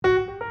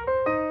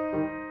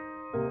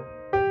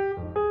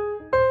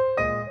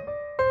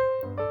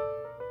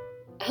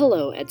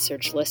Hello,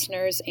 EdSurge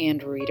listeners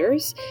and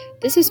readers.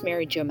 This is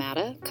Mary Jo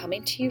Matta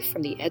coming to you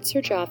from the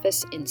EdSurge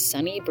office in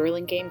sunny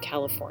Burlingame,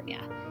 California.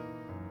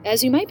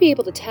 As you might be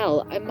able to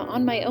tell, I'm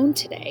on my own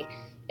today,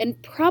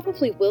 and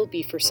probably will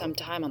be for some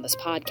time on this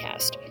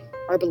podcast.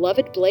 Our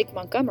beloved Blake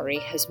Montgomery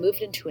has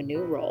moved into a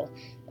new role,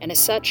 and as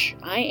such,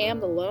 I am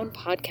the lone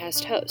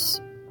podcast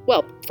host.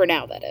 Well, for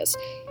now, that is.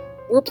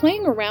 We're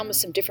playing around with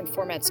some different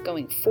formats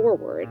going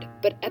forward,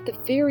 but at the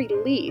very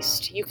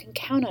least, you can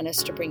count on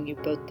us to bring you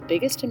both the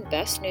biggest and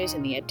best news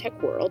in the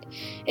edtech world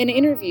and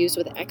interviews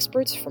with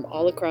experts from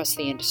all across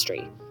the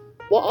industry.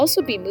 We'll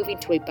also be moving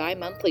to a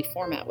bi-monthly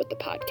format with the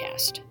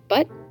podcast,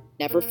 but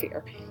never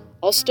fear.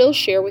 I'll still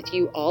share with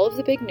you all of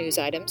the big news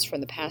items from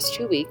the past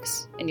 2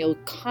 weeks, and you'll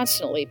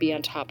constantly be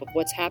on top of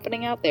what's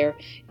happening out there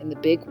in the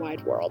big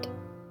wide world.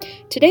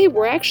 Today,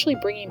 we're actually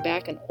bringing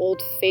back an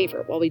old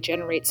favorite while we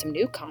generate some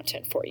new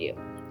content for you.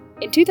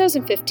 In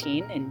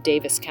 2015, in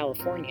Davis,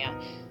 California,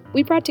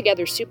 we brought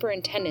together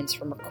superintendents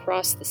from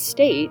across the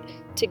state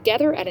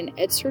together at an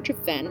EdSurge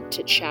event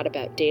to chat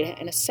about data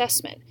and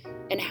assessment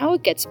and how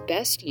it gets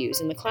best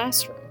used in the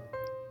classroom.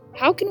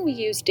 How can we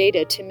use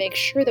data to make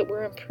sure that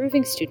we're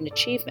improving student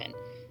achievement?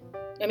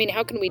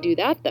 How can we do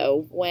that,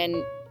 though,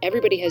 when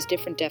everybody has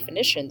different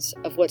definitions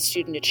of what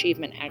student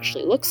achievement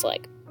actually looks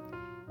like?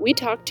 We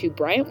talked to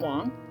Bryant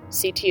Wong,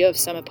 CTO of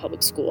Summit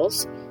Public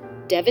Schools,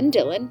 Devin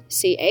Dillon,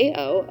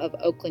 CAO of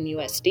Oakland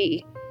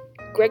USD,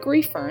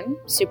 Gregory Fern,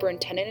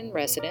 Superintendent in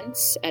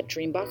Residence at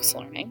Dreambox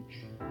Learning,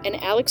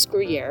 and Alex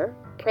Gruyere,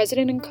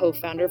 President and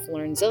co-founder of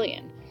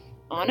LearnZillion,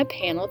 on a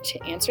panel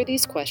to answer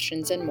these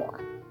questions and more.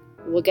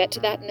 We'll get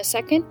to that in a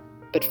second,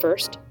 but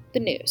first,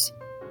 the news.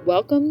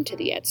 Welcome to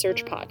the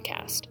EdSurge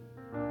podcast.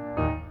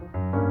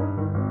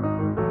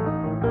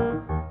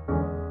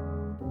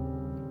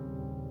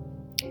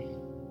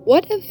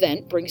 What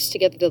event brings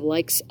together the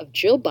likes of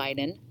Jill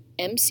Biden,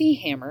 MC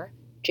Hammer,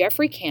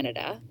 Geoffrey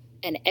Canada,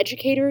 and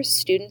educators,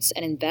 students,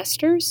 and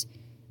investors?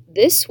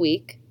 This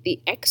week, the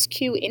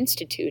XQ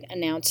Institute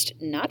announced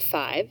not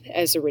 5,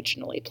 as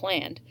originally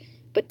planned,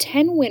 but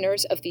 10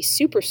 winners of the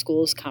Super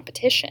Schools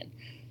competition.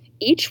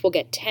 Each will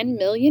get $10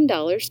 million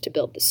to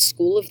build the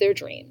school of their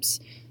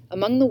dreams.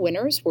 Among the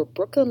winners were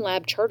Brooklyn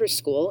Lab Charter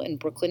School in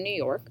Brooklyn, New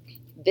York,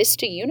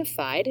 Vista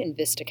Unified in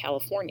Vista,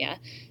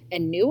 California,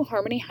 and New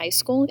Harmony High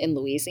School in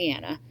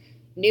Louisiana.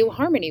 New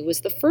Harmony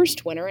was the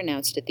first winner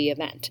announced at the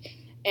event,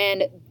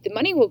 and the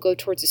money will go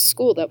towards a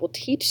school that will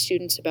teach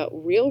students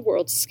about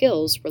real-world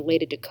skills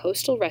related to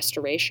coastal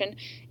restoration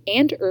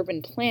and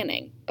urban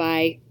planning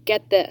by,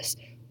 get this,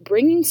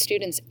 bringing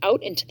students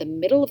out into the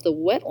middle of the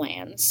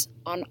wetlands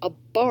on a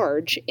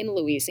barge in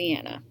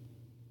Louisiana.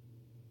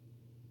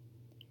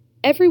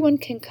 Everyone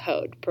can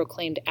code,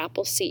 proclaimed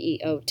Apple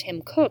CEO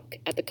Tim Cook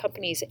at the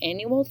company's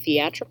annual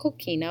theatrical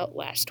keynote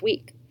last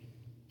week.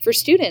 For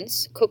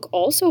students, Cook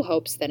also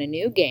hopes that a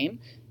new game,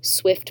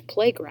 Swift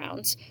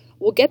Playgrounds,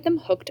 will get them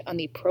hooked on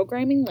the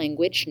programming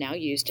language now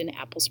used in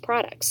Apple's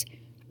products.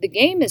 The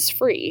game is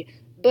free,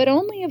 but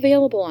only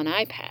available on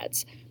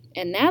iPads,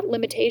 and that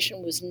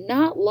limitation was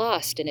not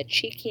lost in a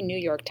cheeky New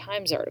York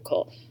Times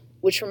article,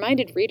 which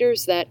reminded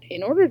readers that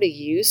in order to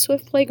use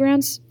Swift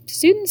Playgrounds,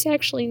 students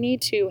actually need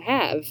to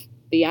have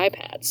the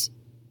iPads.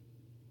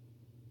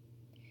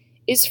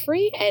 Is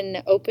free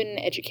and open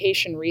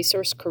education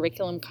resource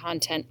curriculum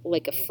content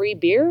like a free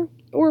beer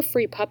or a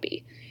free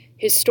puppy?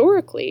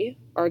 Historically,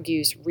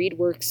 argues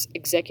ReadWorks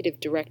Executive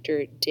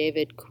Director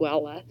David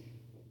Kuala,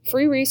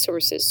 free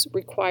resources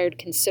required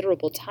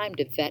considerable time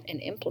to vet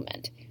and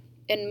implement,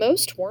 and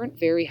most weren't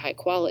very high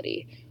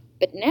quality.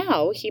 But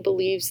now he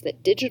believes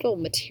that digital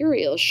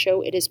materials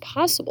show it is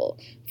possible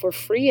for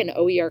free and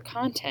OER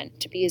content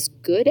to be as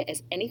good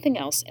as anything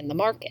else in the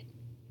market.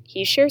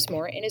 He shares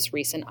more in his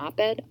recent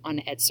op-ed on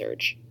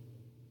EdSurge.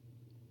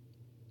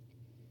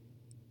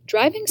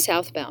 Driving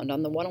southbound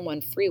on the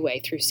 101 freeway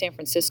through San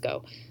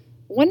Francisco,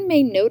 one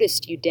may notice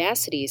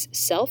Udacity's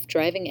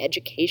self-driving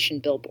education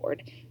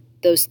billboard.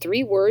 Those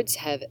 3 words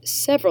have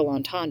several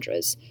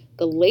entendres,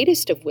 the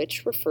latest of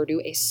which refer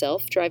to a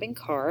self-driving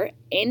car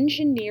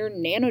engineer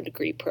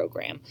nanodegree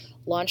program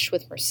launched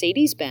with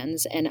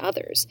Mercedes-Benz and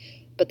others.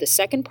 But the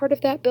second part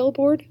of that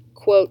billboard,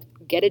 quote,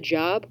 get a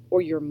job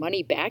or your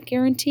money back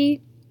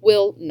guarantee,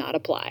 will not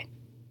apply.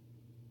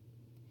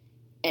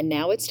 And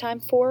now it's time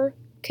for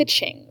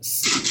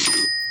Ka-Chings.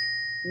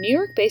 New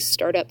York-based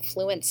startup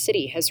Fluent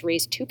City has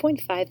raised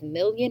 $2.5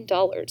 million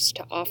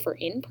to offer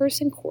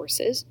in-person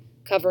courses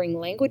covering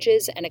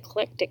languages and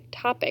eclectic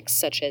topics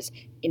such as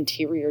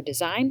interior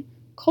design,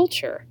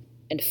 culture,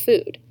 and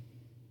food.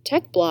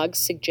 Tech blogs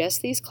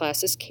suggest these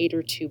classes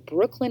cater to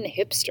Brooklyn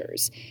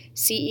hipsters.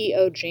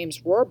 CEO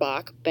James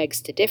Rohrbach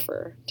begs to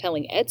differ,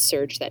 telling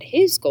EdSurge that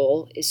his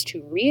goal is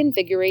to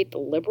reinvigorate the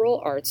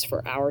liberal arts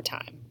for our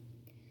time.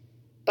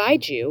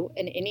 Baiju,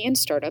 an Indian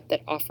startup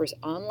that offers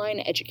online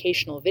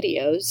educational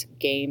videos,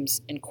 games,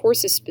 and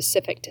courses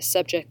specific to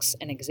subjects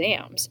and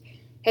exams,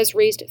 has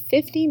raised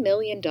 $50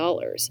 million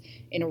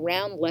in a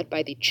round led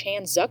by the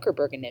Chan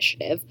Zuckerberg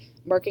Initiative,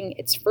 marking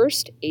its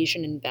first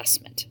Asian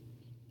investment.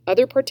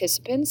 Other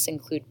participants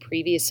include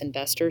previous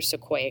investors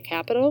Sequoia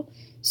Capital,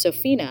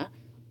 Sofina,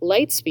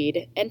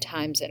 Lightspeed, and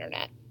Times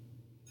Internet.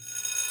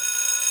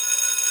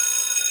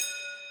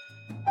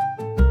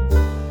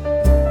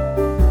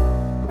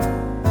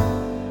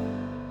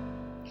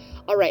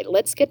 All right,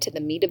 let's get to the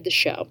meat of the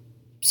show.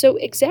 So,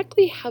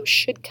 exactly how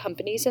should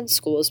companies and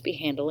schools be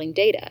handling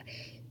data,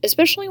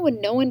 especially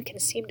when no one can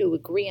seem to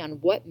agree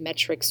on what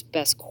metrics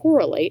best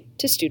correlate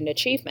to student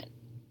achievement?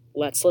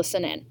 Let's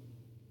listen in.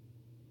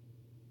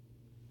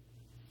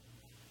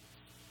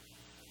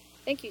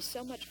 Thank you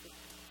so much for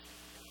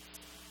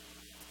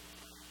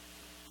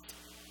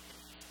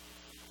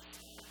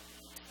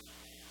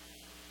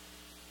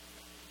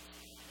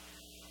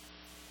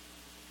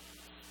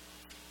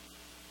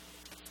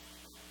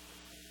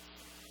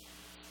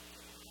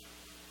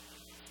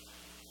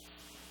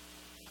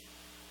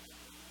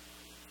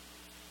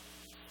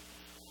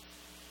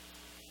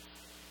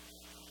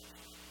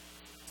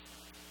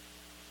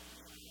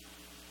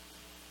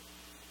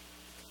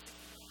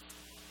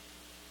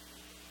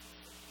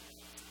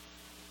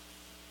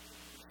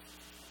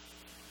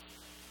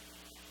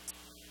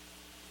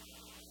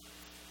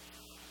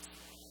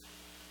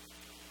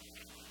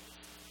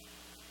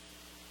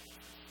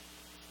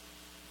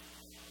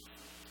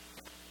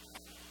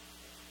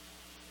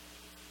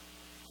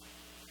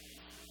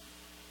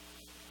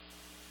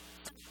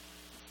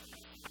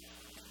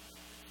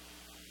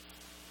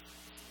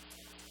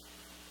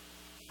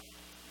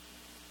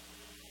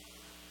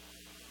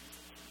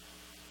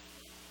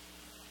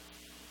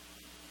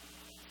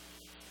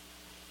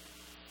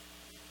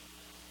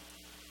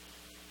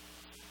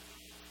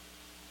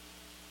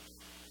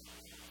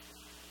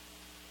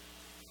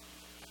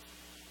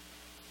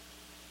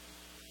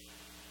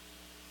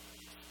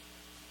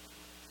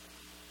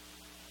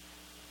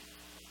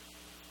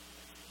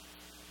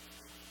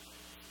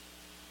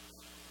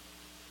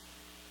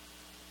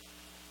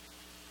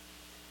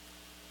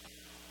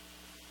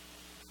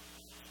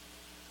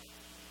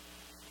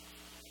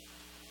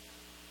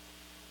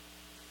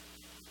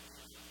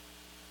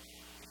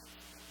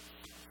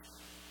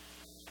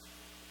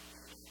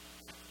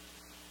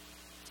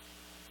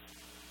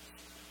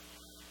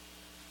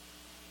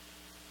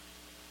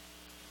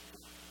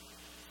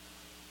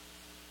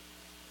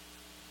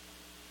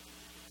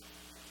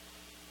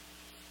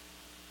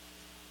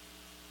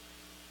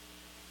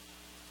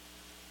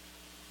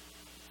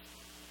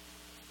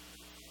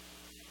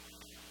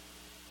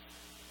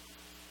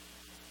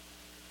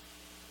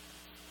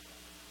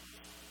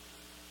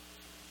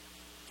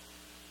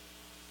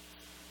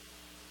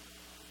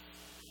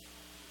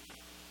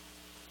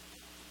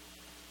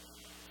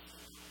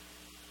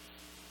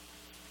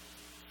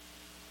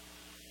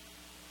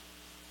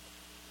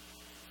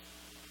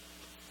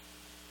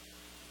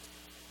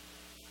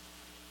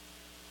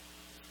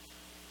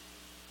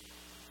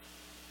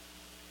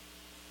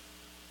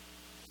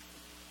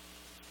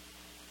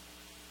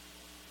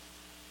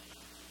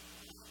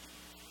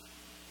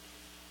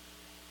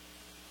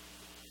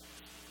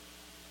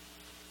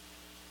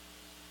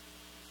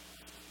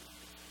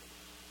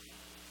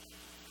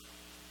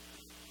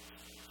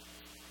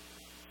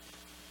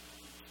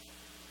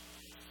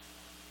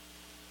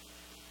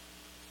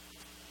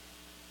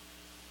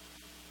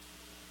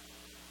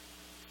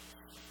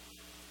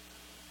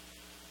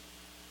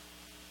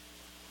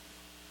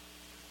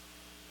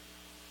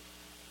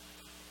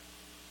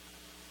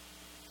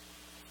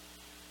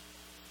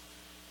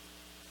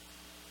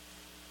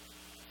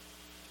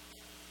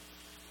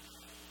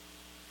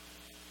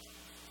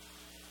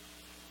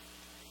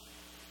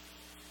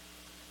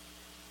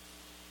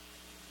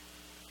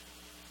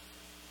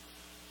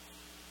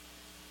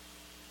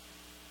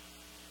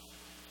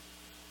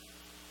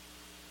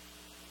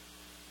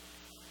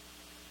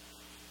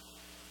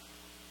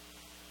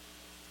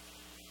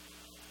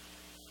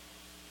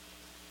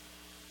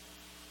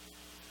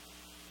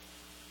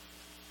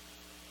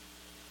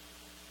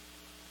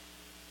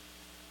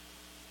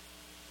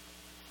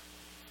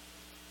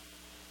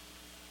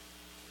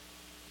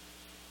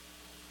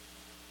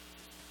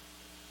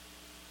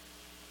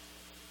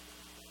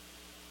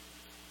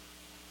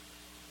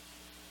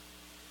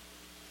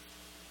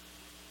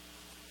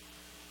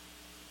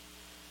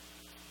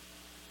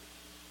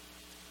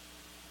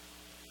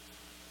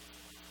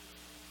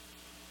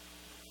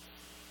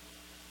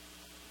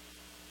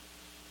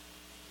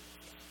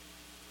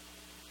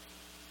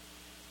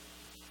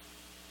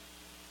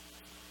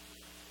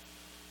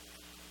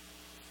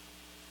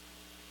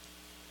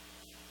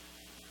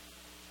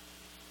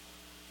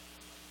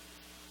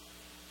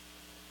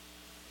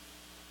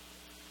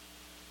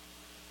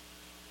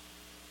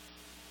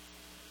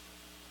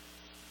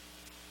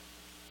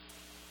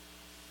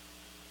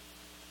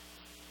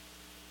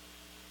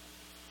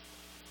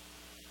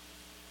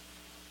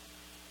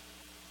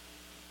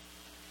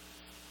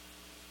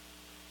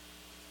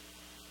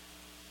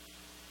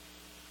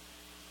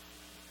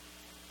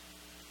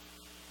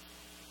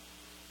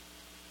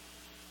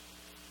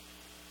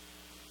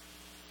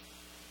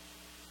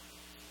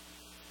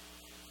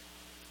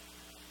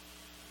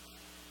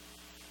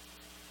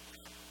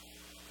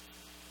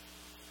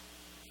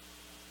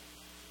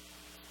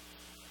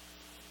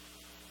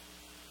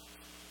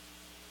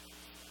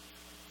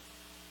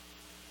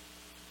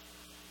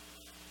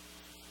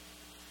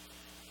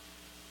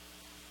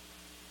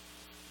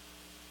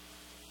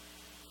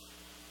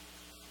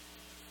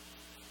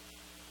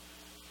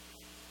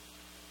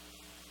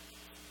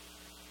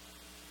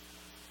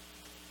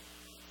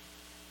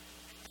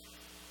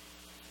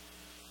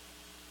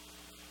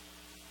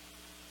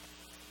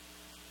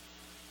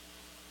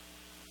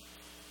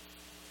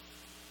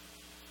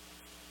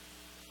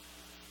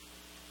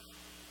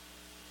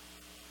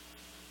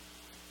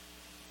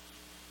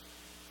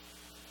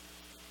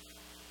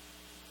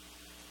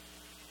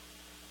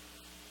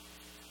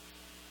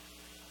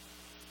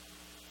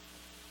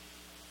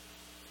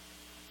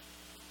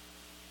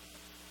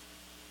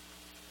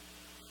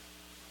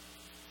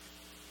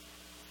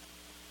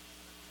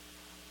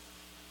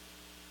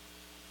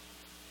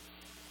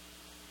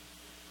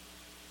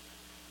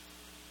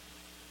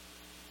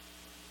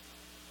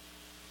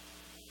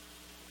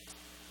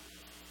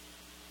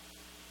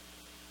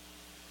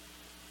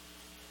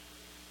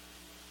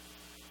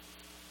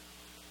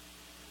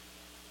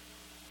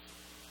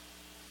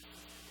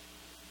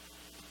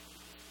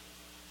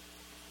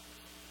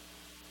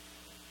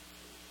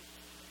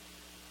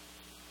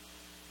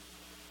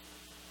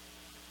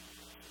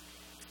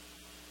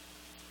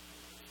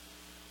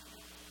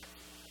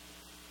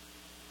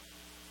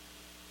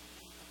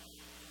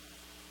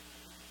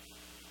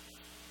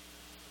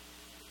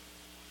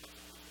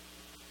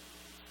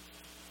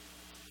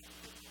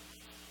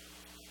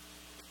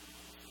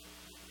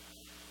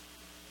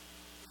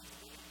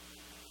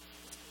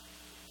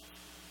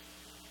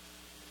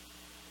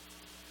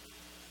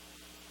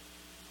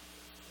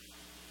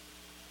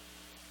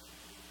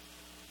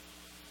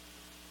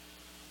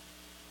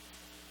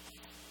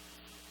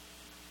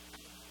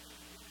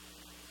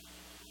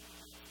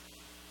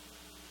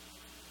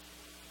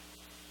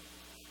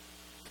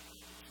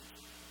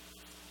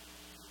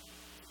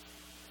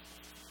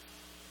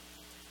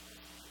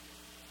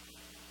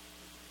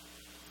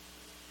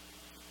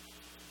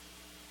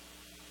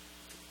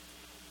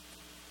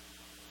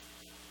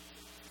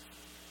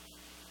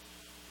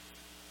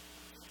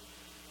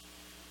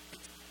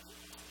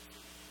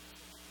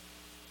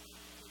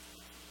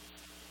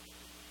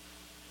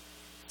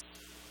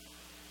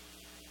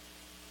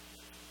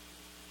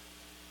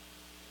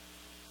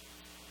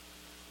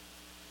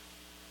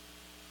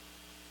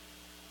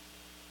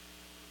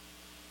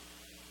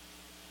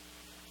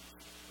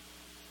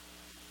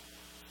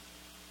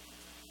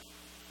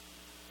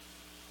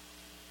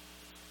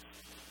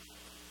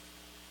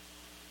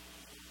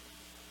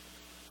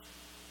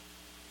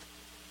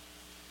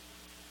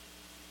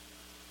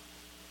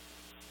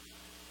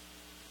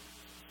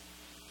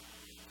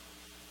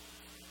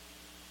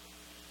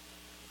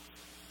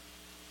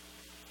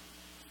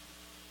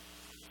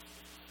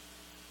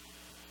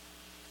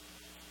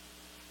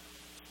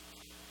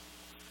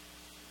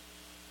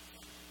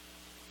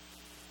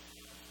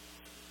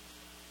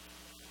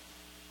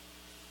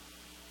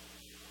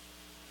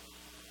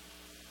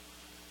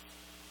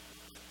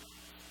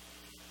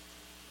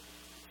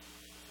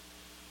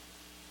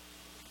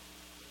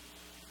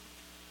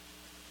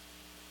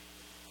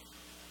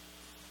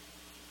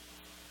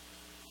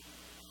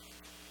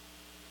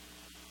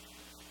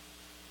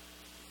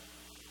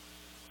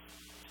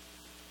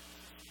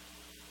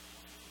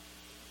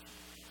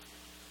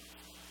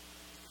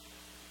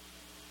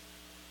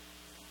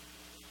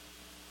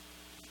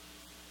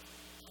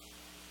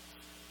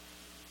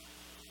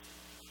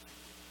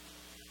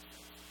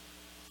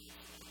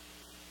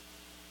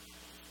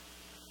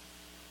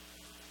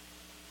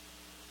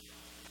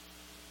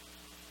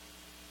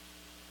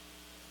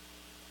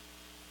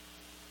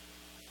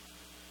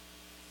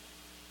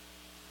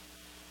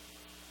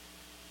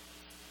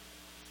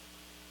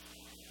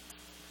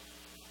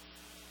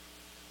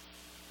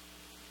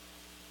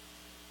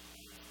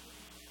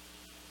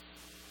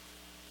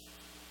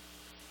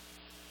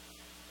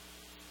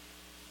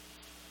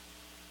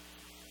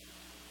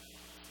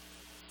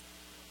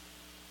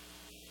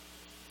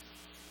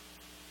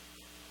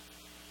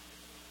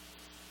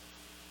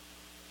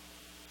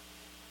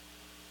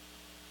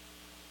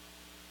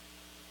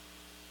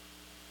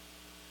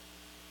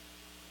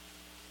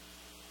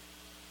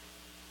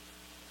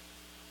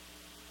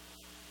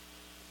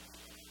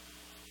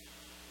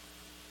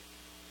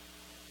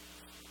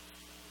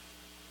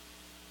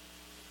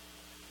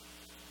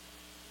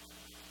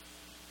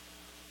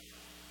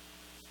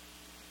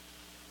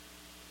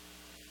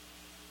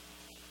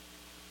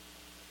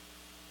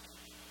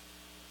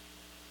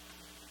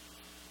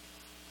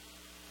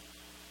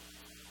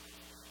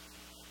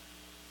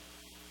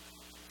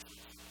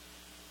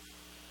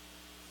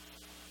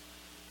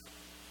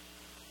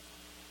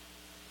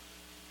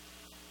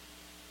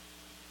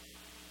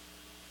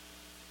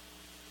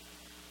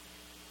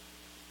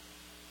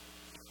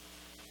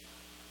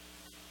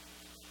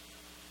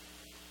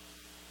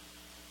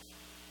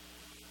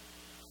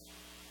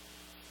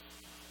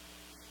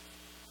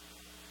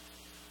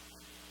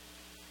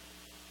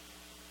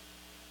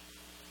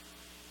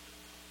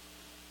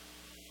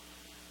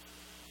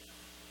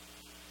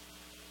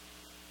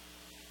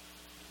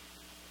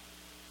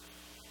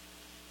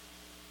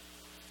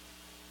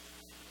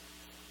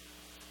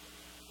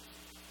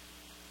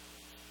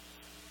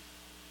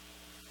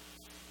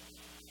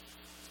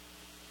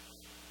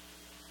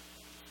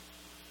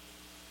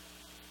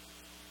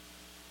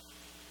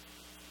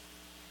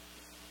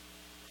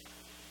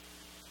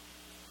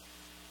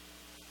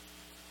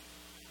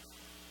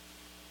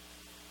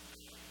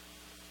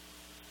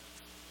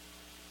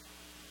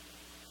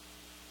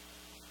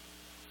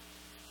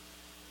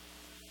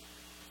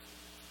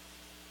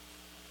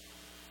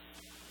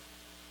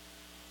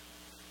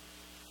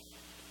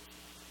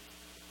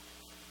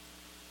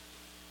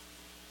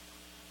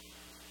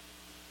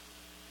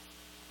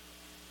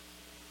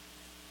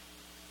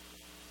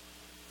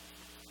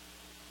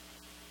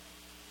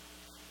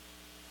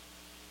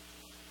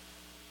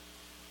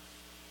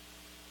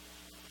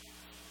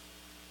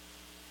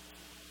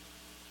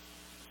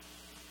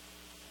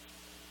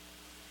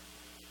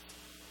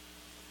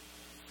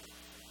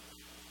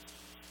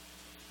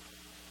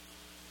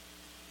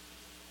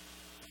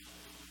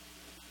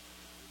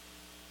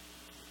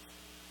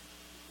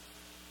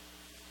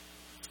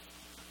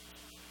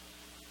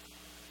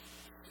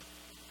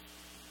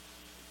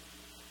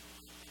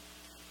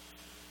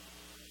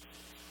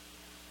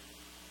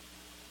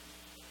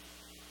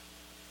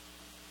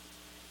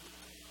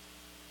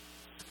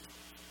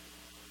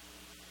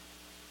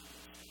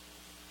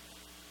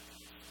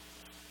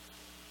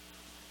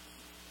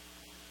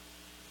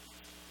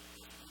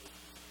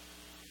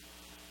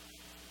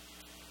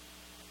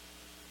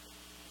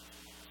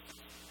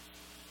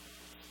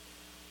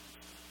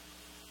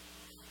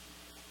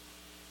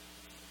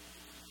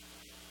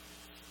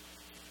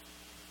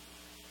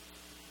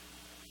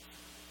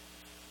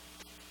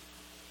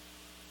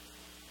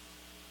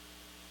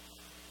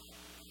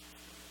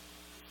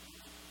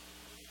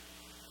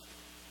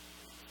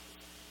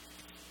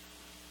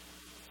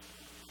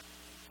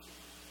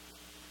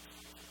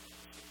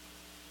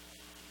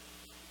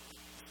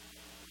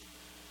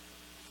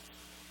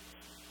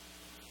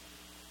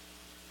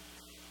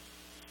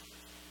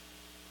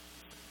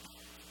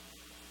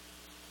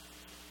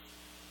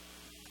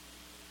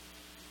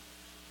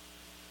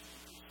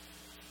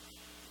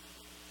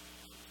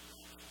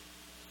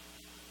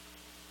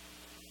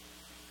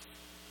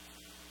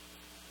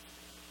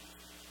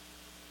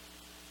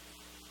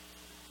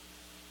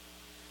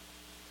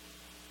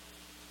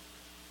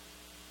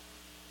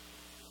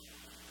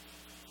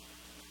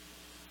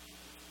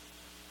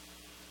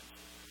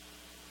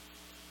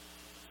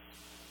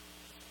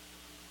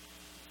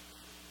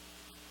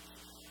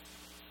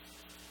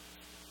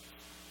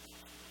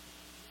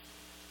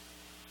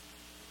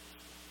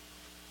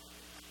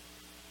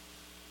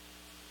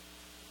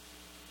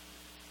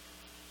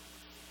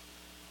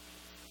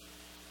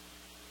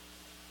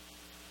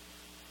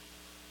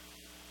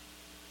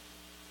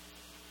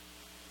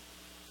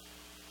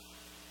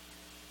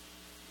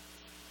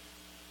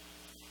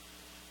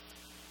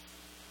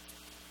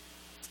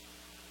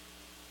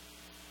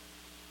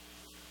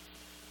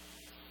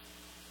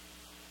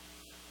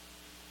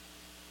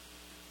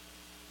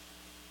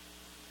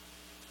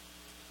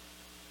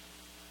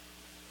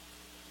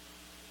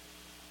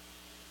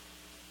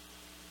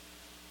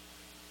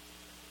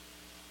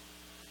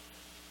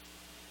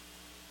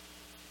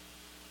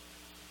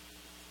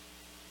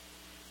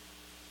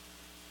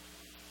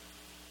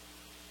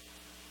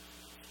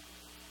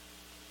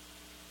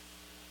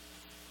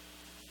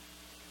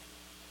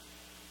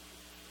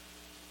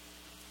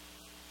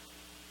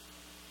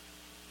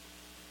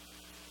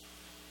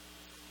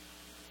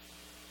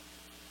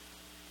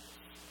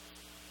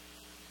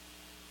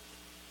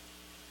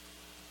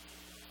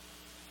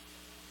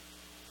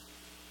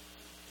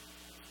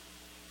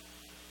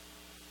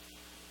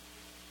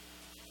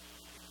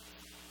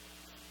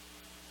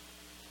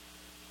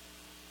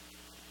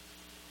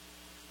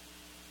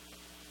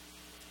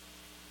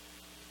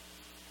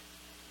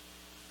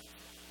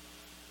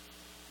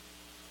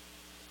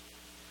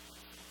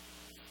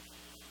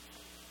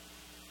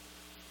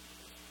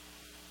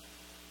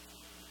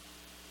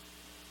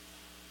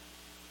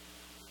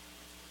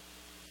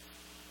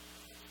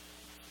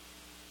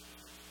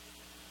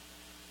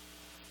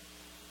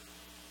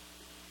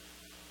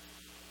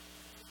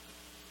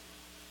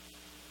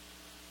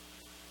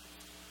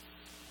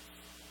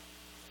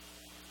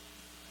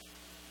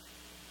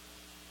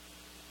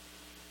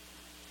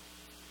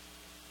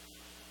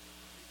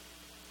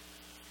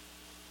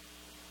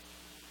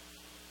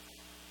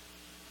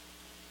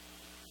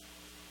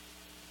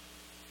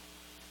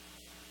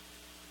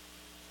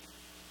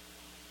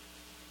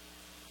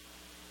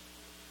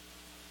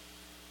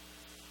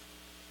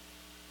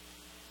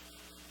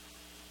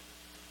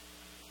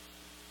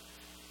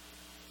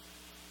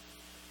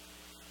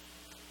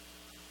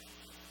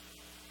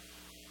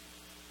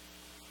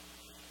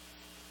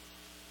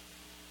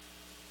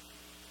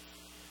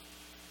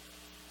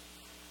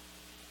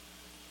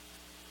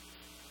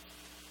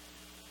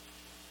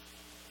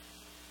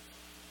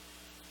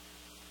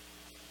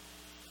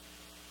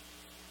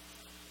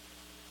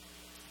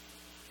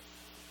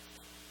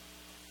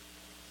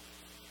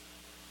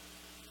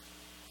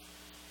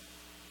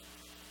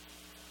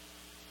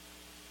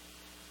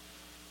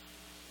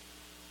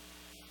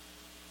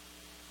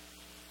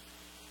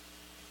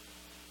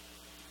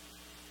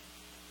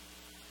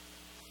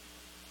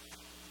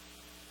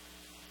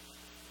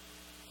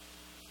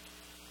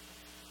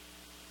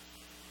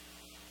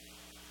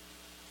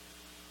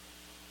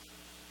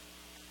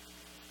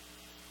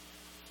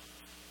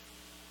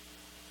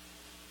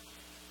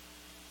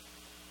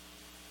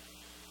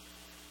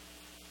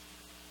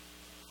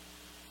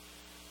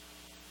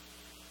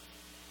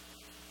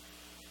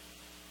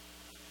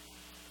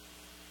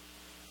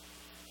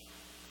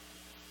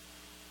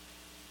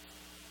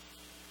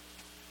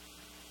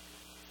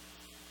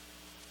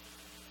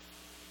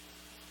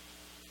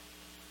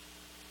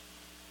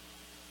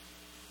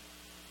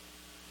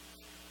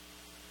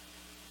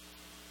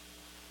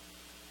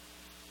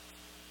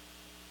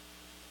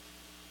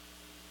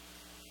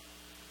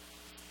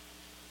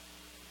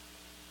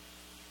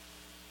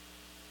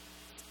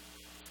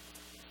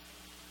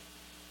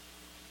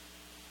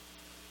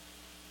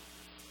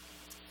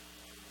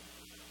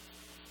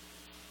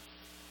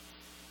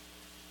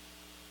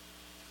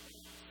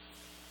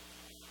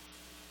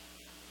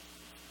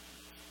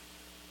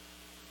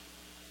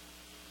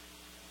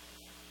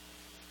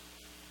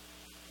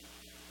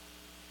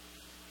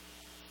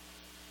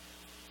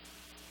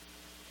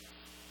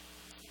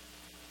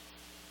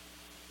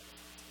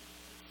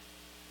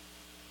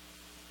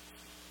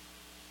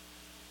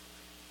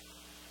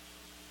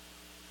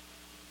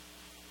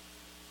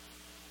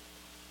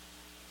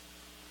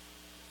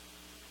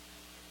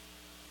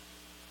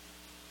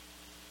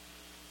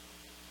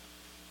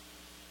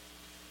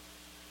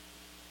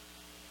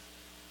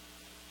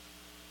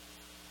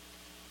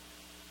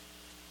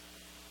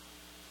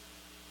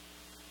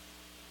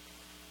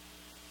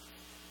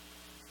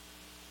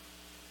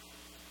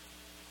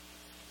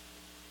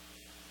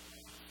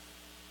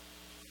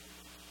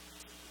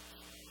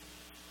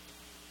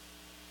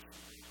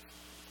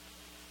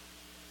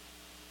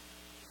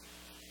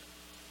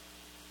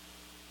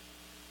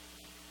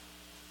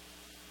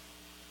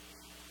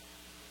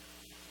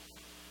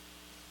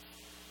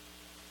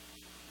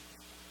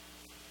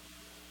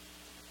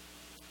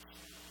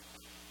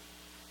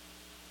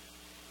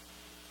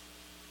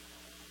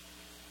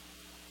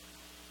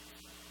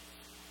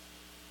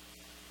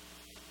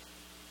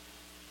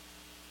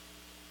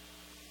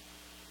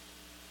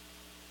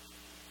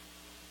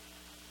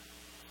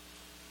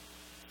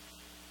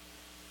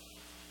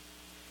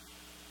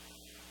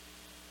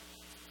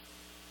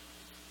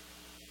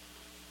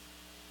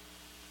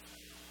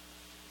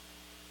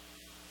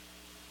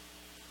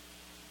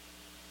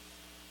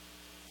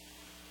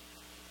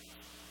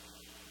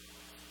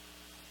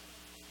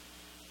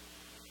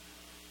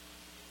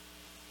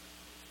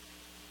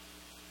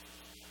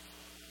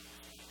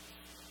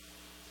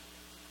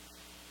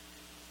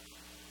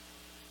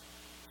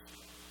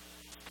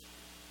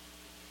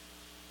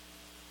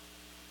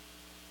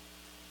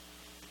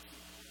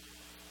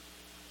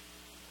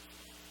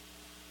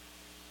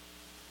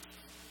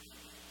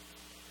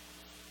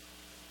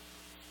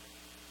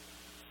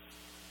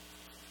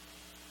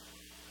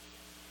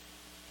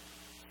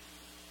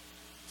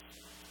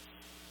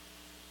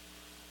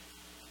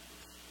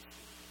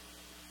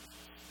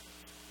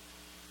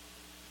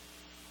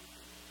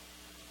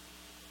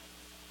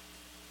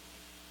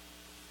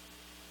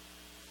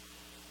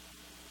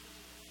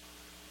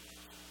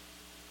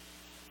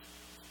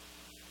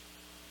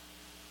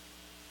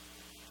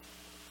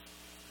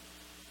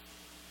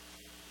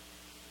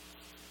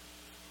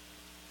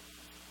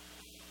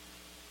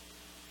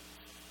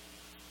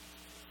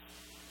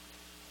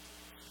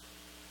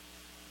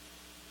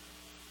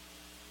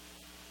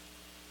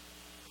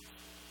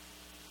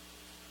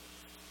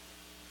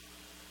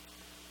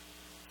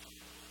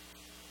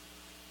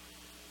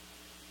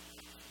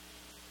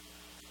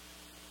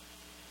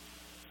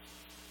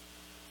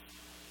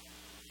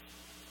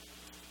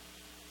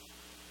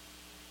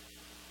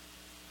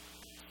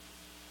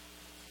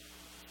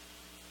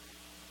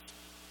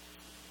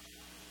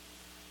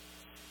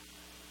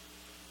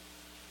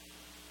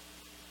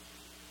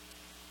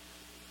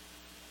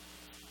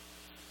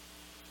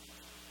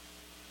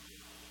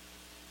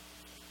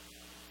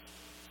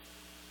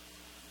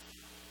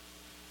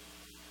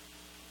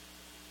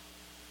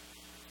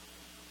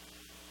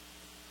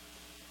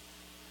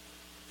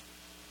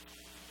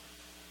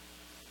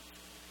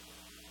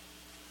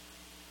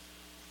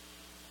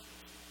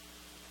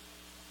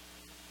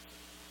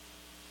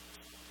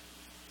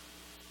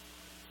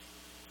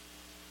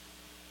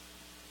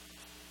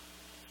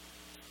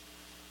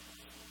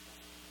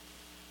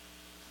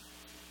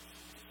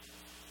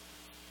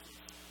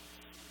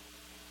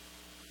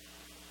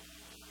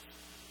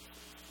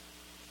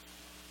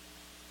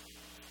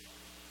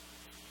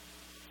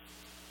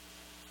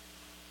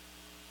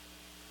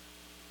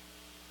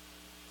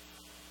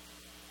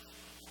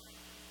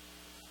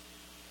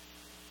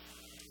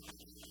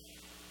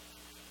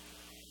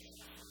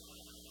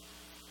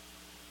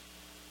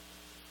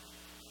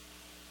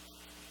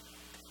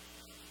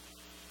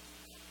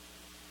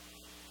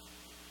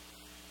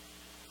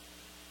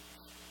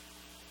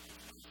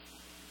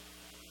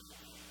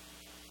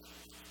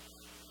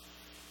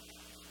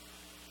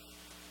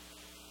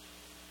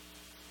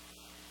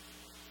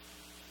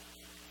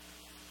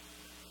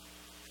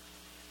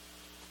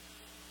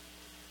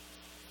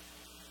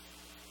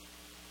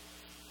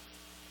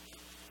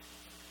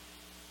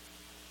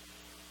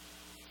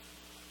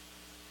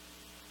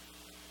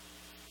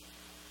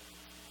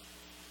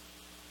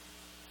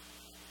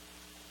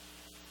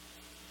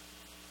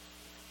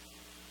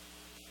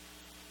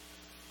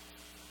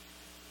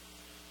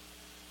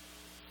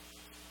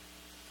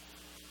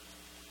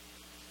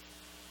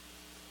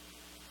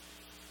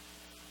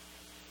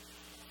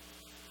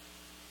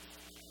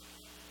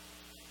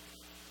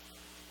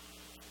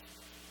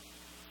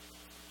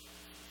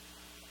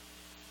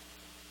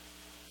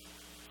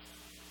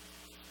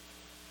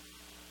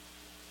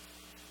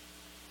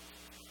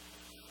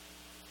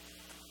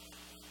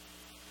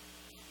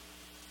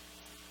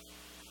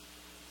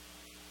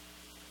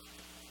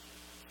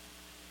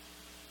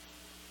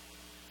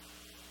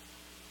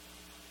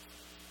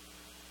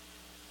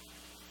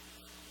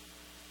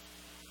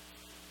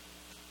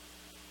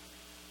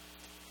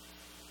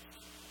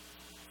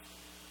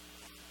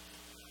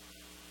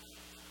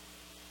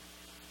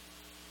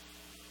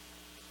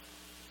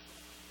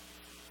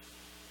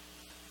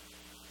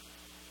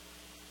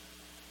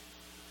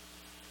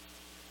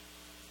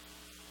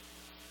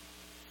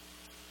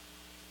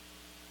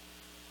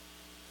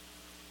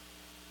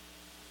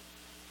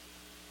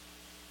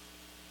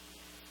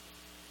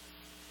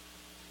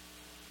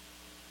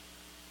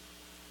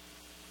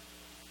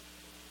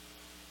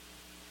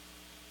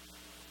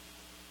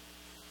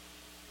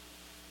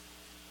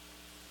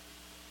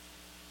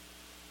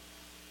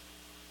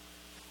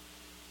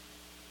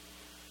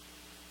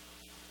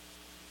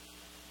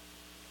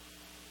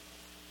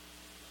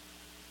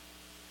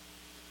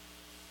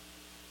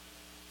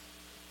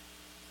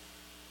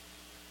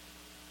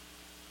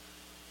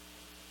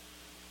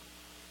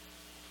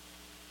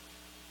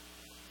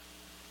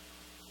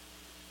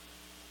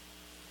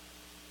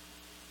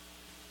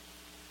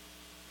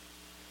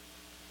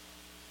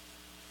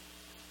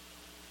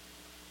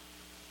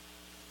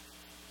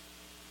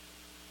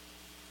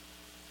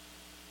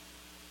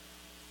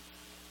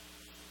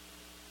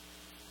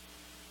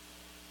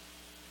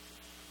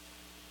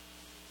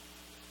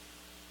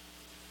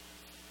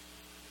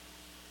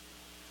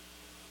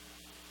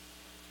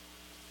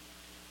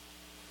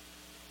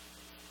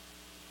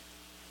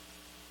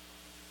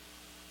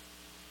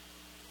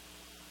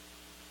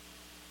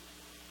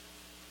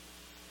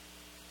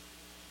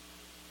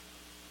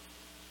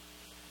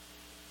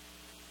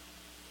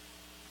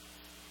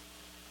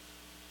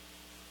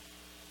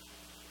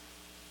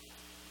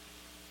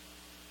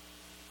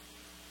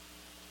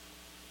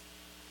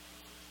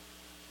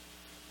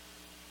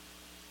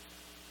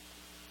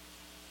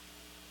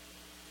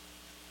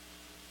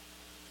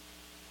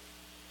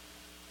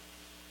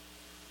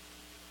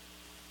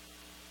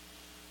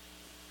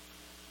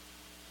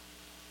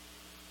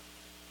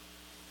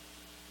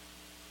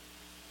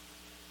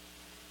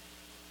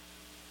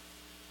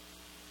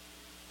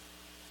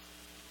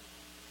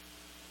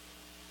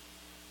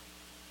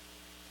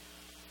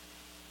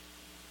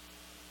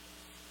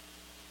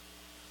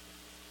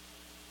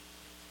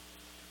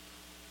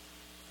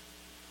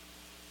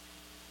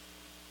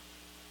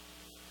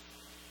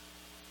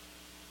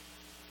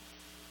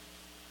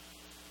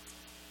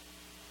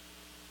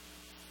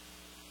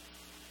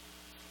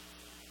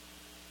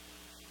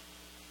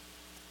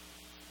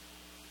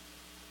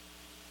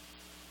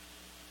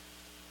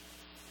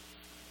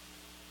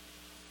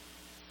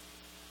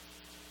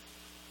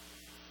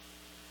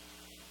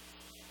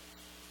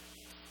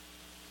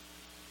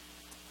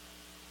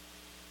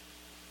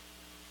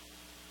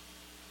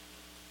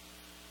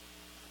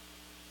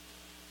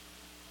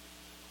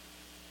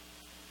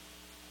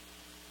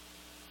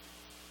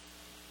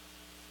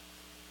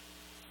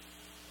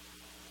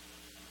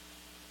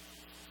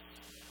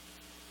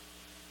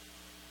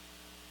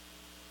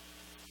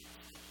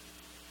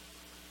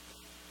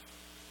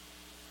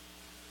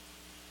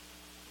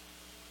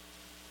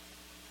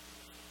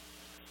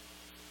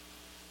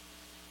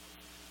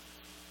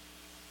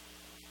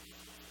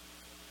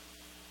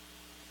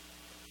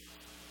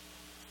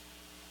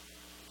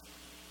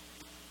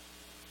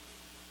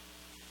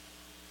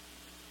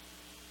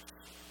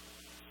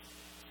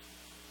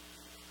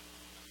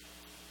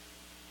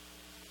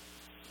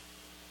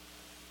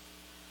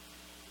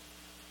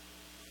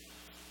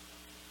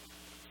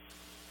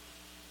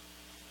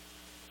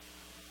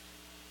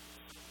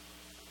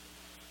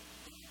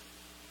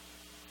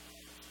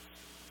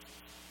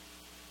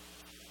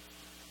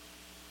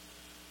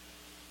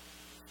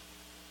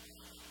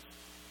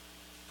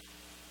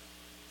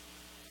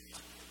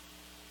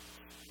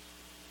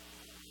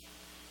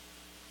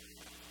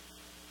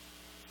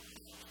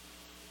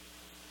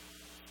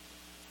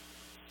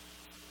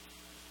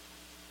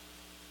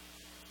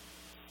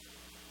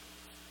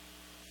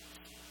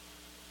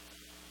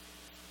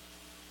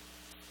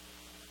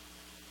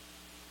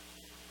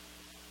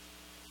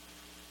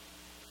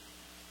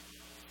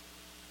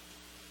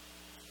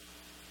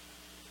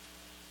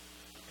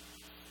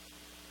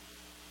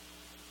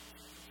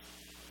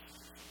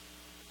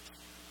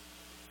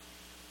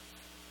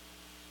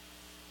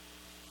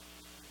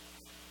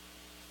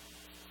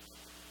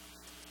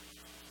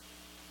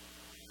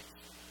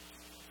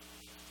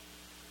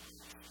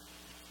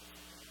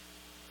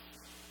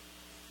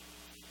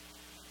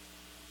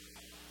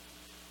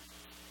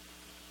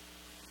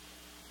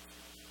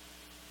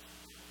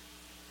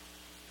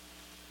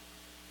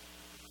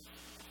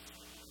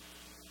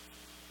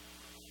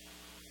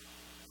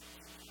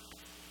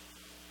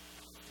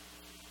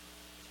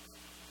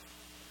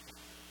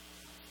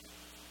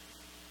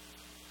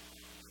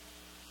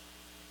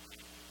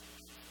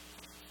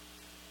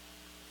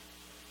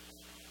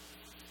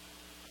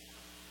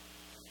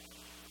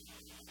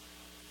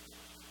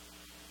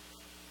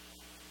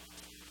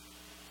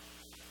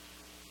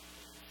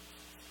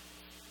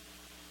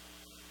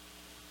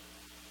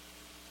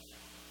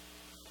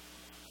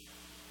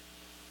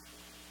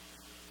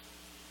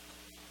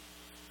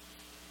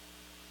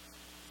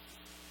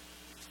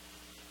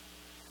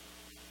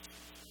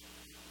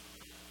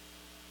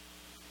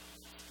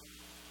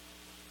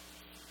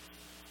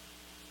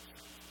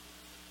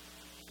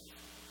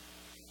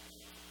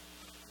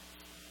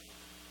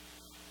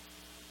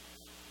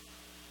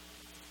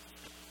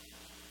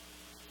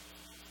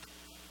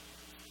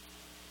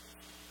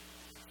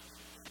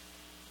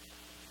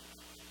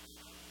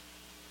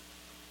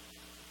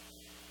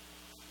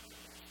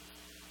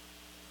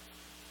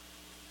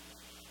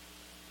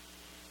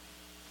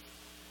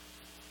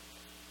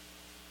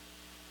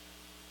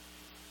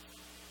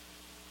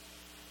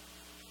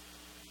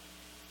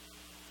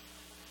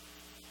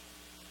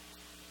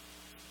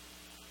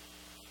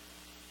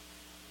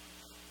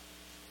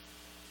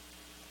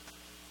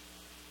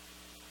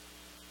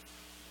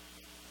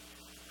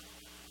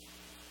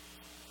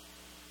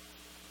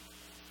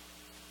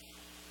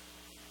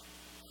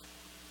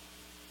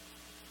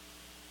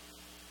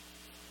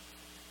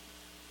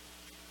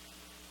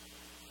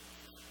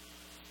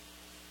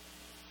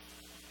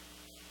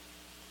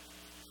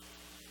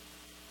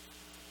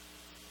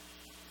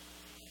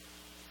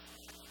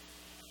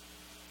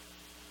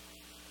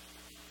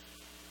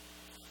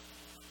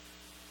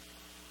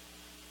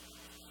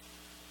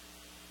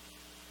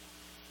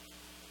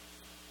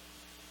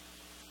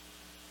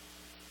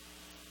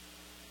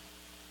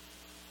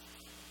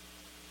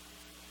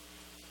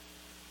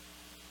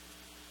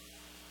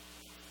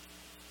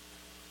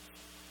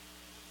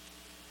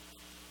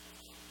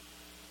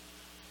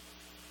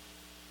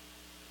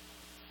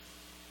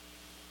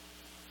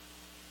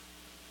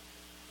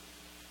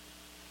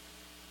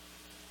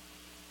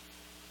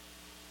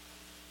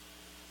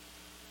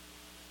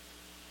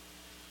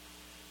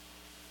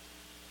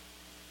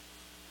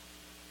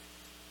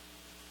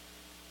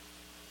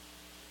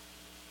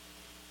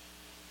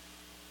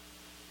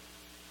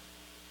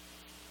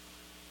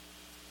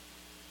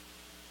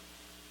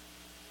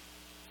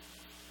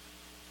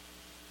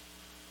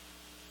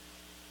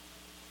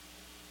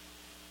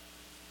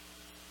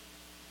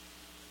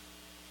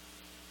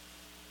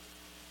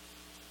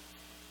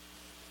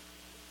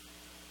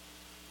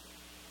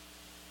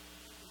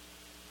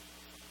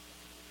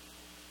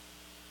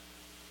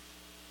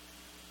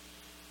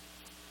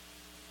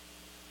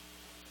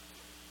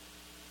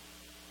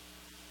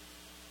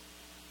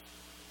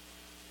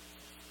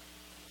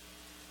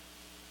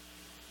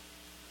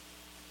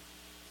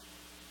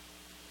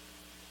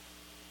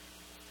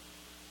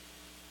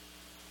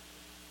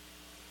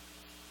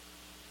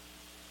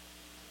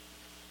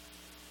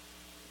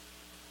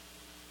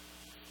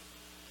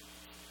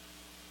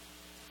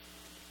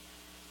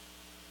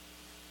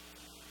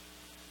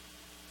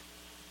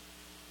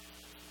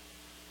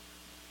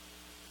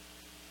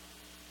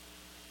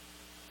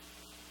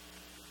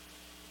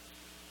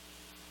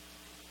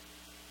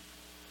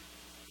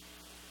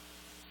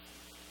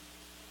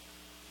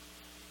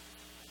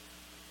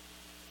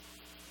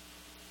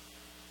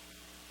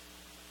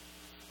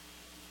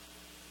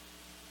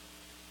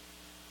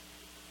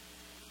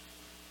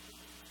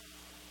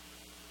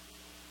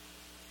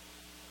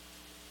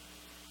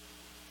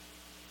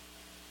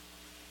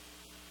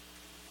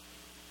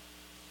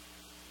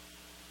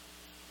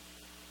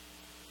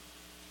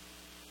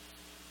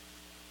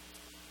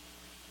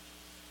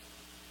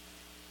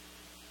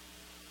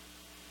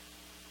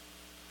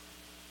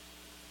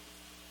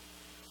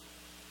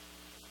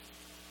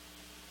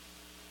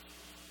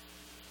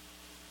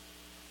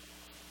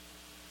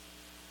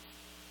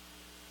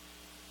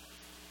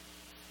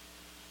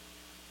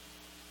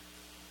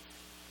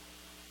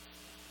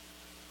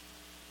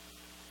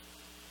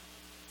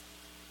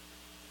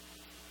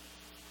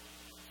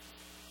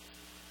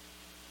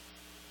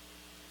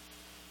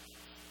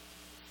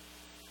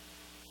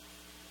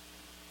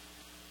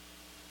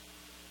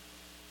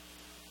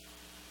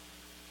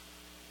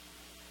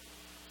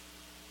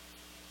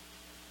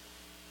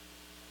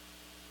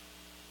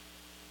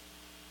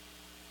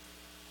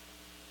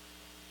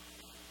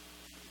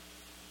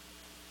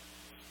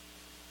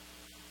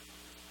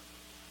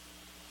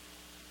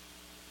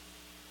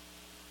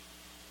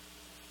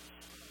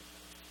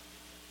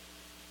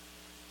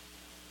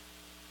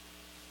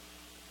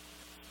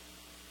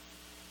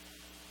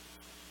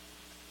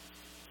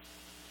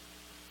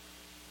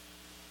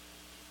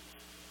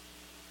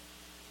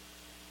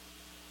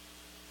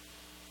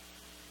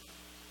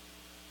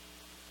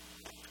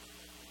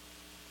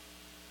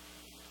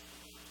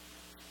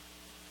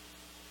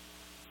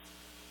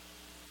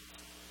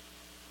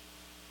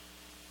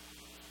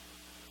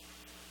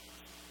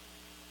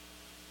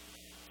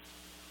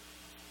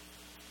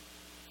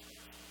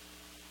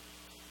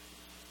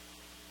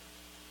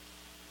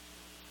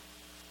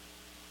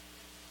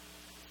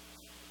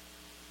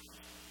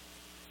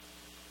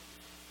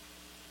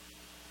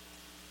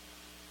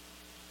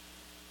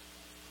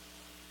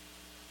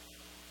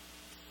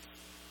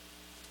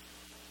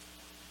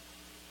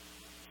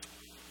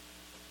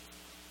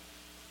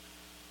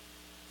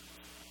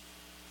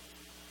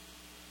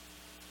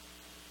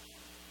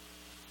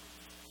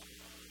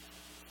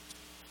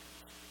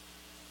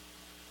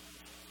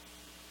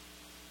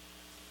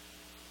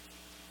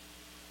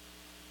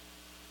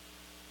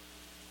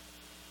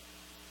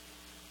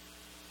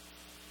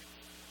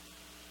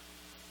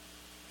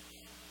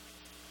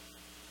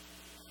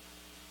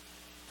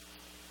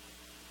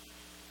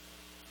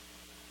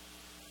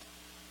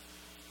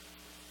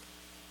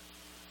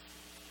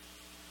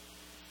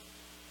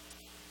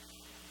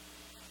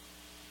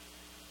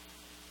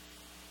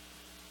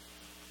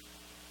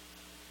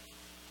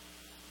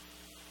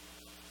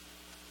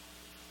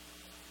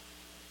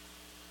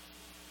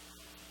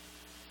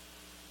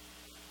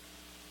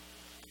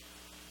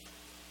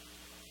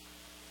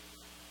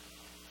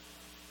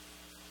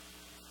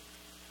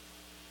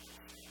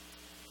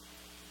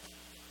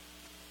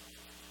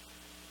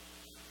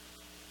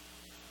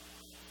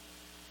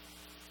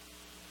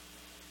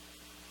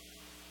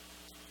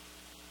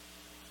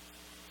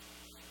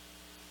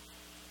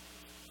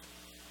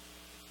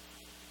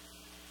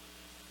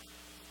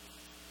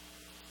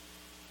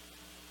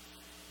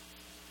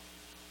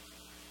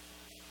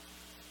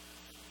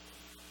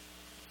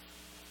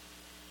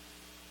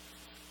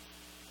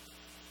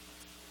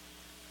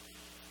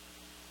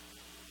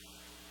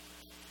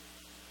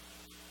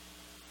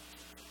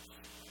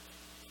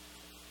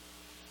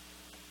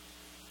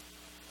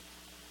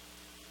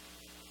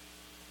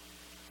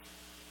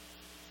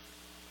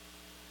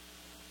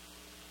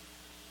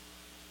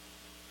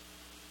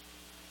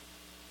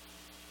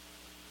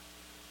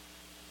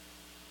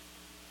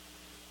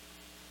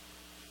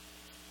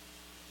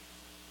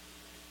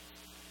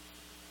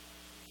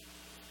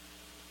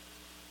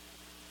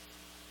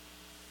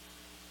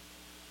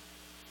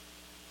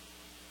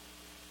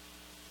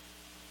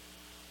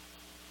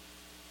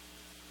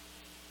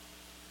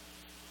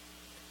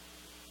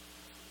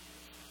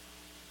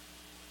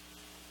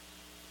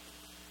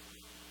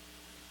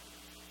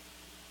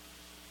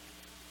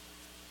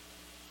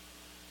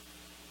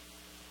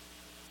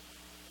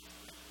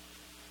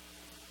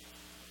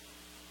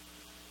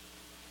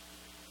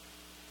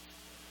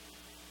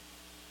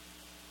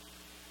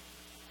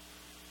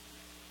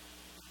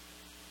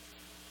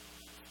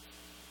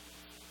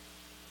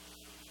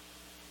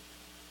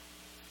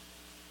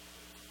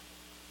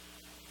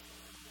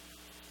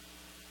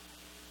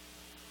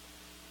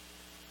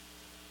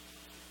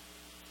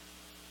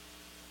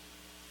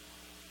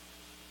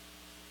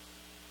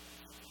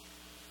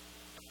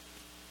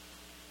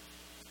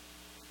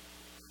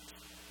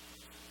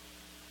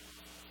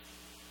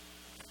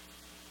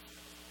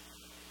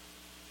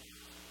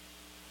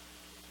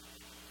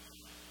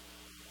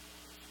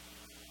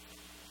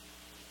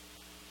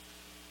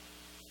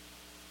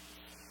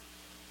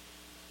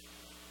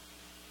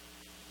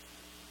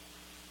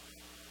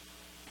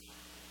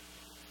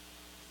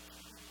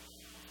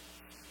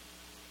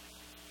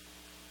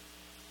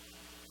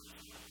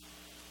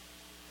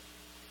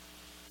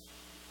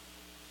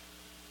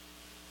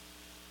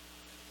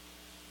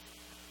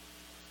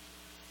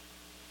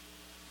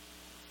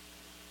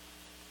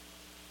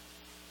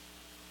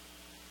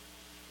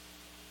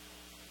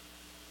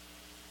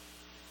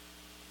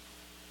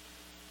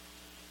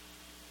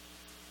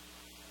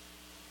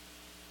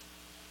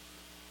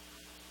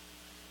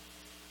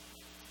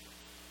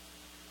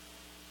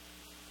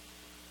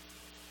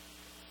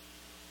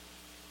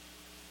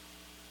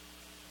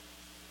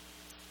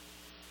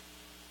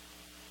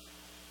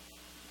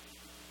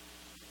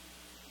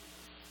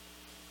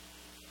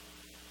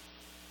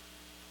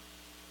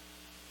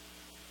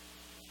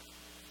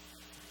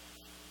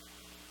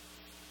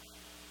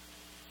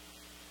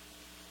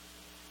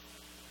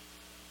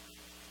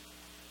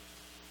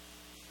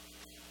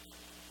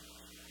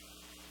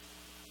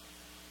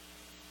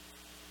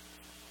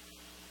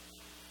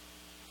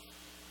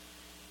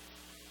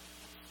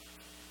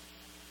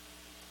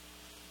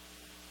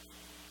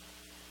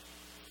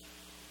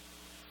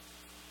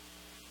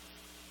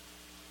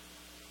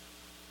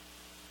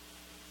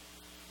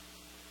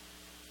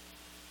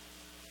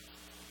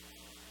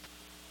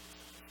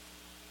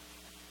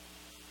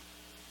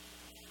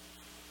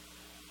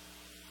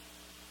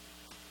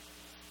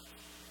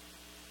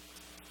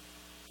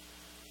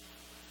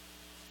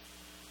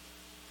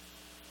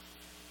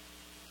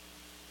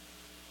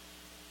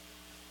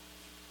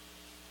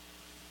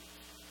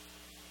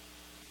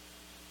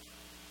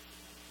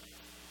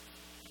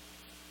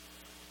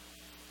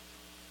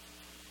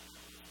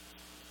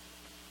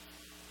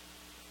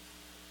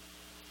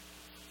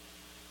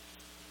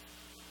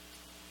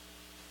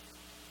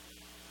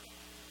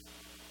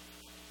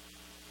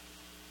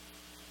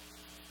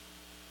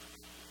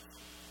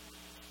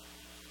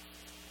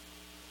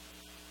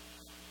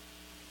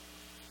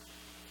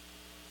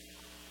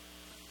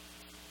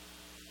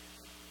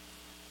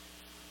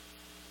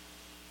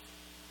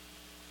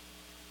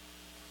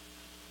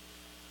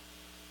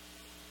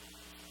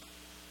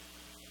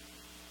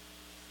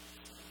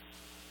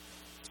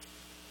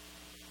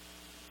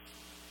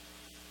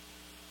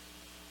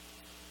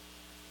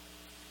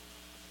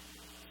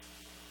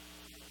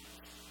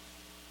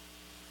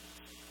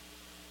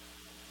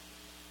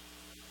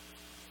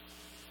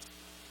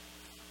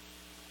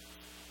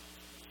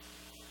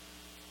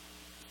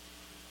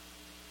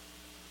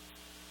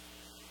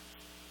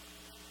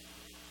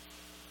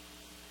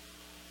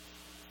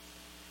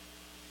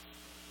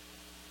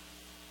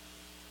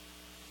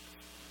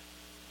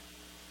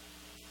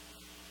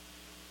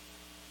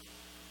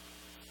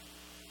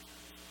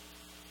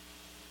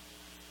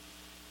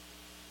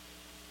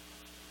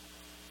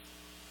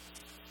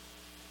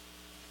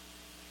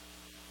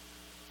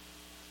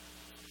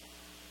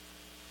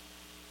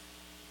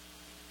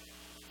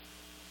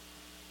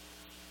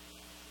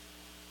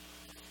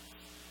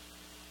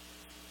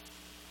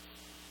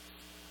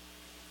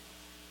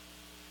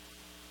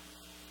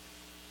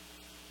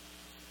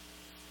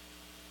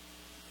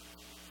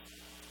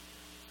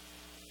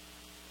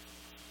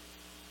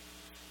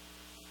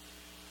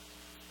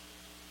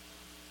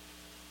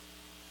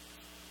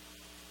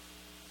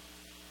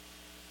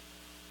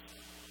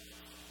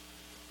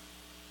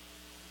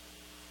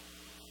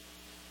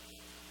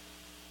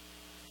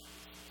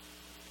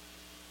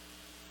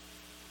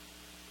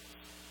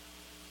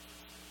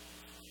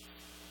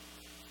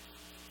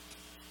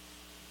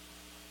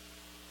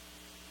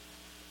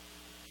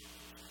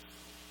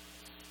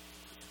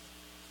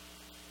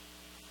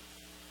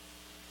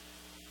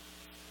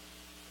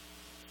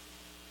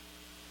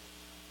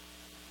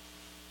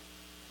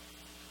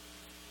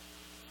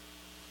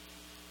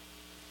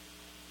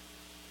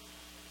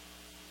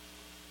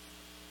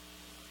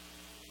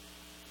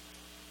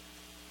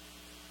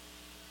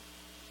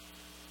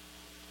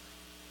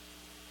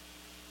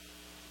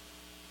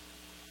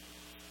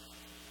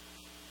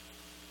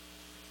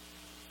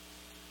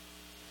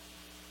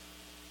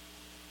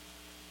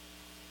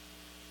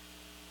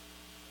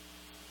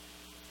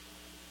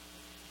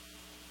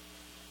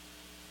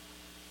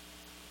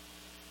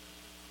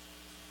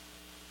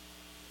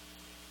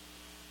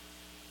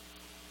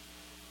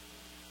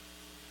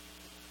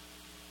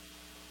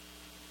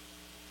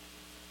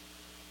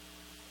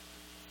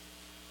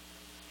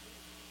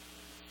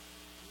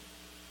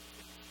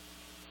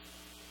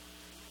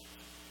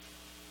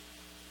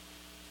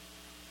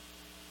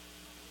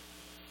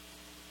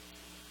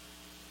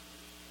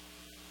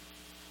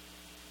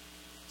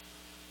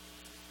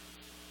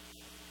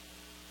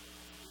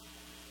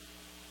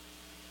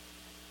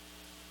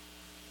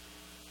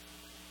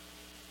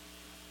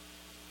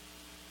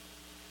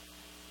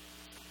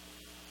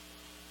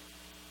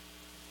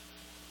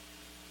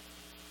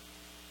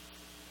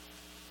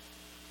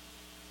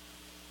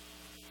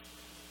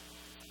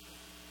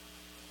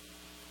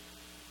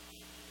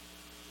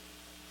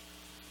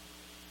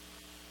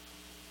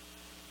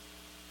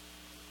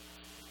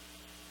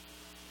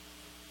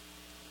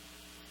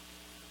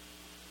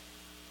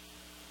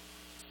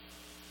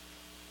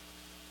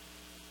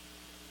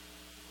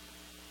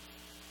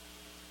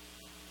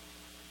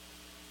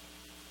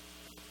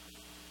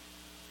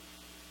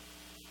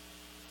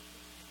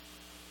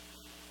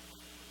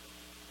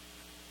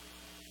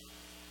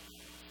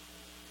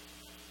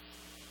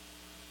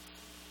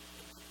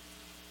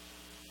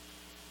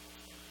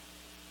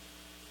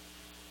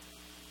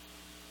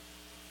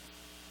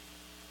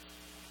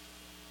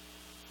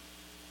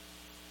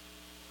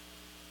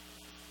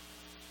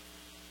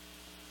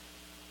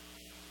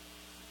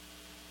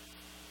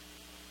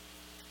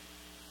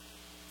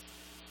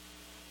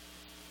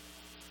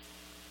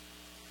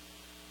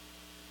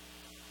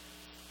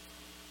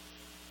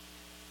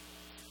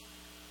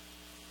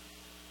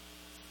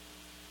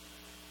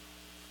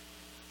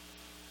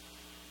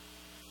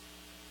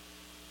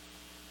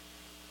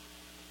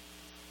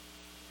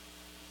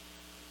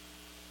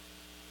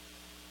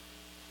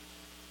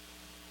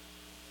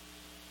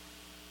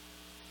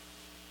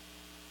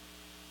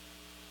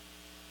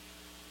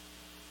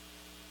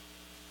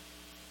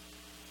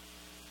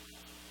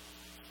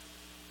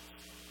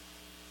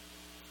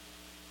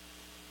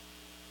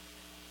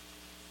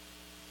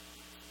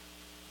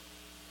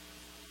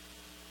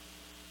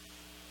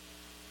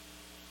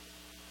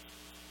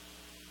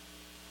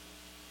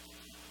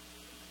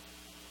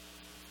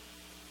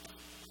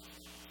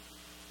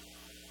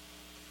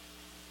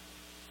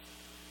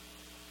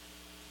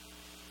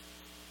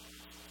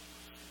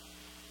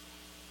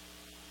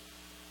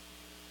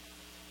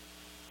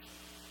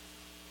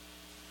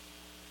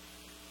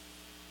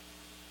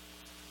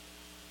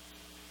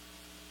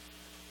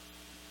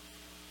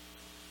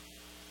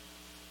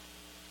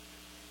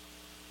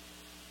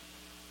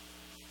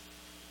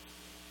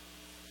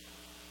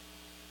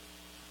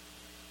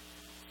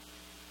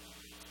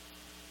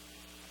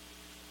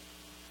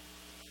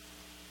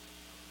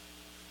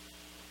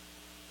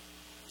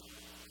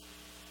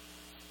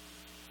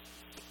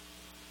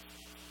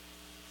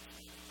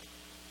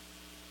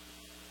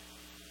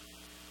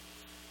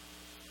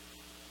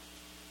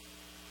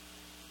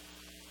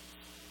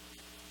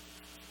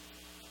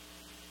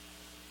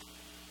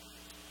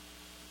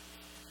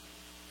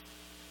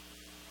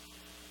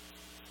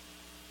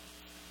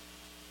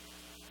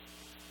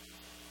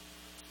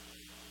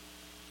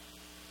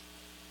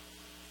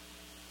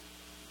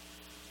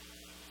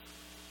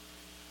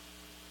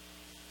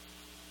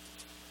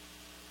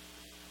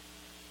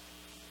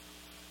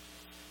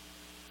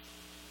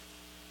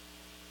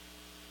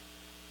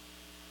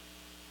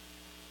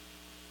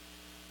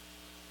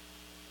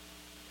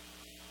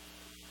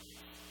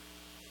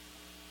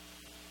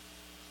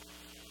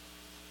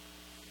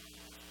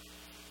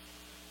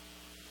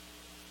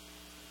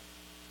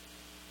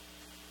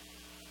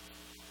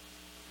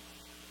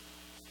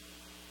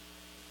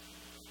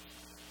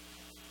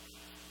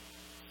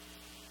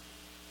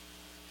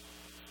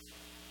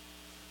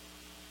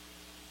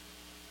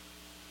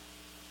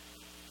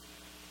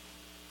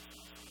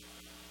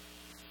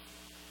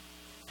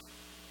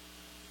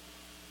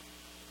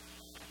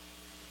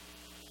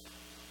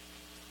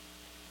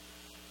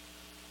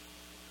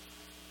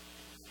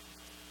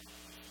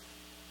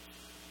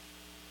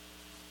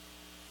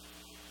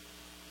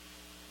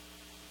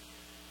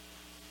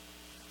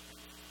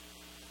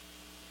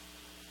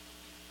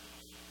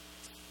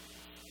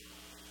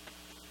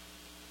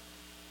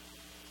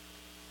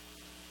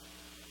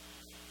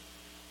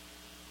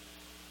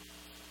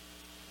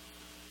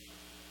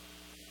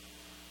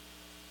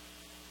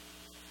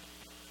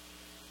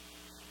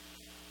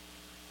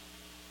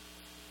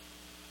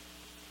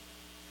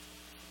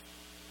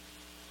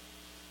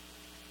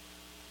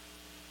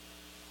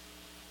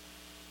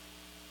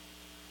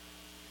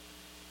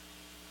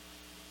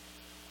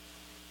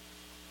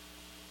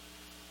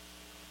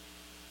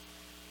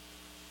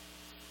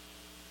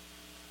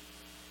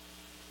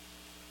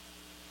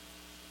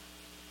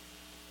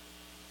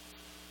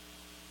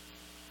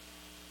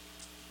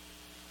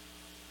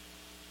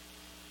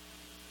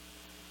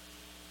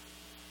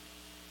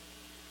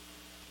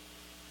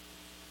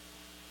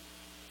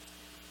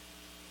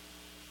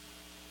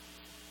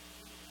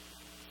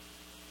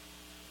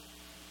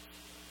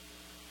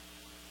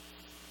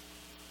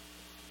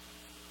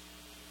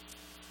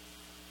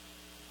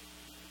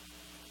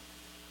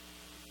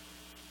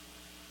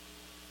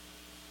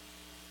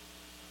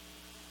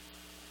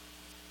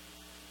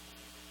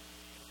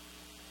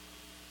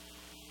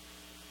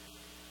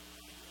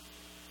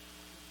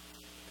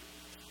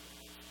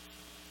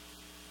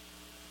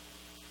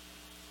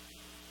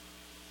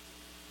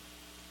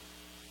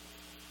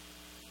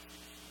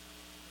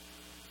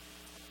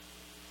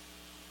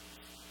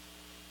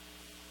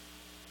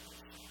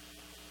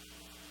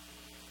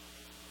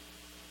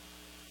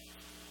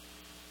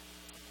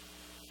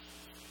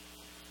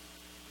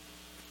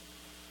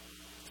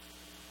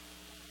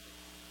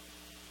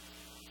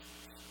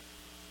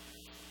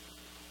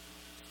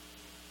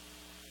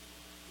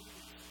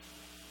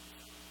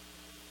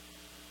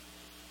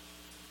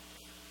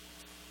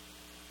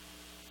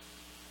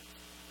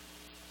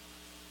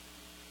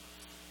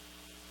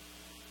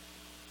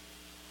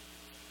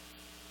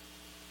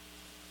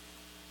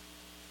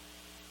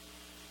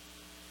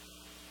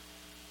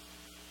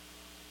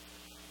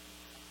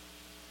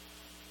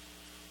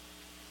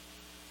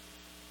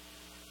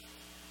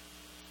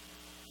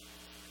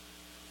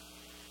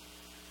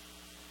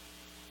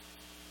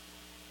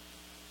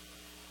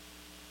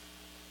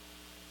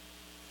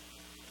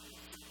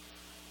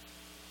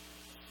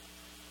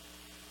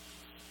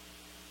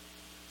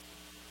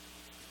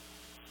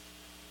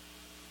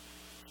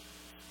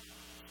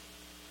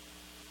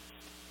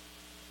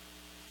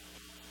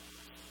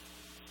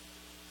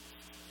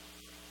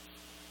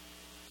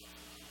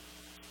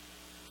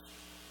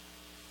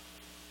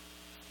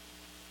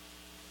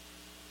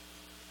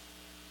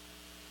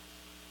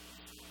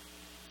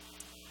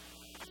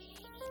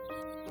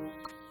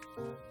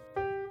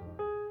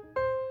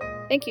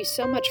Thank you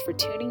so much for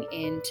tuning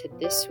in to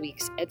this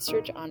week's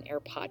EdSurge On Air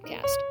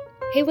podcast.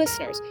 Hey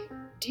listeners,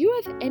 do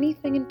you have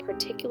anything in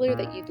particular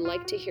that you'd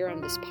like to hear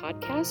on this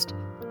podcast?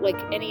 Like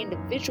any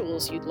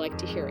individuals you'd like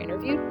to hear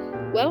interviewed?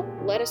 Well,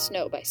 let us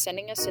know by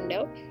sending us a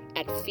note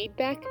at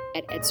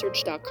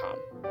feedback@edsurge.com.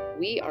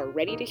 We are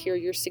ready to hear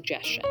your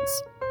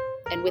suggestions.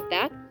 And with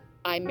that,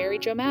 I'm Mary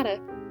Jo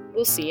Matta.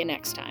 We'll see you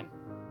next time.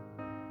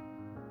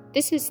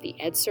 This is the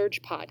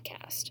EdSurge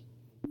Podcast.